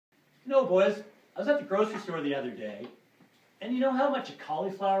No, boys, I was at the grocery store the other day, and you know how much a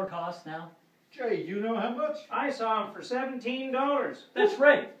cauliflower costs now? Jay, you know how much? I saw them for $17. That's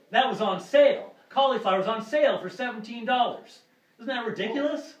right. That was on sale. Cauliflower's on sale for $17. Isn't that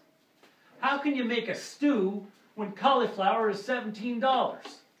ridiculous? How can you make a stew when cauliflower is $17?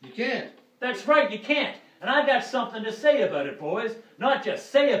 You can't. That's right, you can't. And I got something to say about it, boys. Not just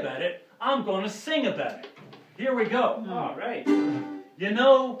say about it, I'm going to sing about it. Here we go. All right. You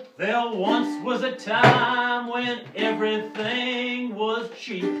know, there once was a time when everything was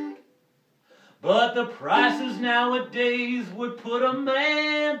cheap. But the prices nowadays would put a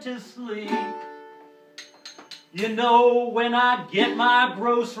man to sleep. You know, when I get my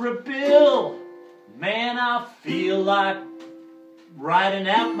grocery bill, man, I feel like writing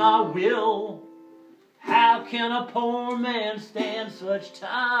out my will. How can a poor man stand such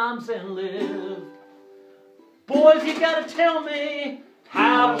times and live? Boys, you gotta tell me,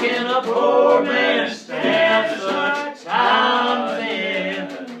 how can a poor man stand such times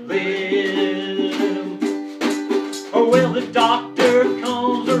and live? Oh, well, the doctor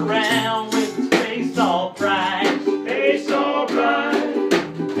comes around with his face all bright, and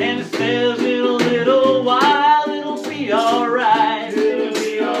it says in a little while it'll be alright.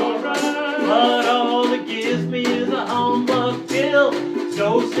 But all it gives me is a humbug pill,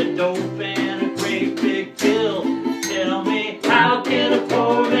 dose of dope and a great big pill. Tell me, how can a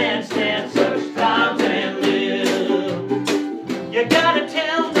poor man stand such times and live? You gotta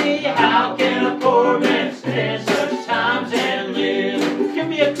tell me, how can a poor man stand such times and live? Give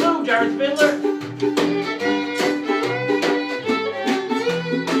me a clue, Darth Fiddler.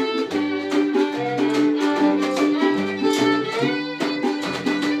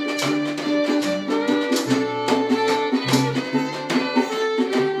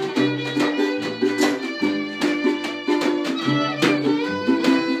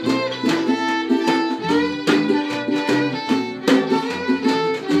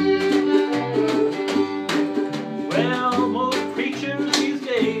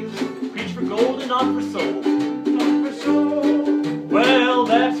 Well,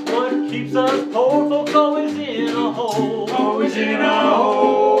 that's what keeps us poor folk always in a hole. Always in a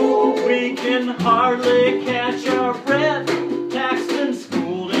hole. We can hardly catch our breath, taxed and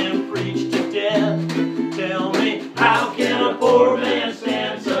schooled and preached to death. Tell me, how can a poor man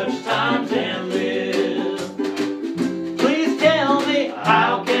stand such times and live? Please tell me,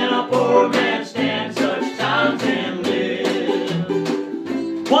 how can a poor man stand such times and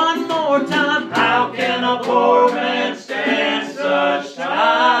live? One more time, how can a poor man stand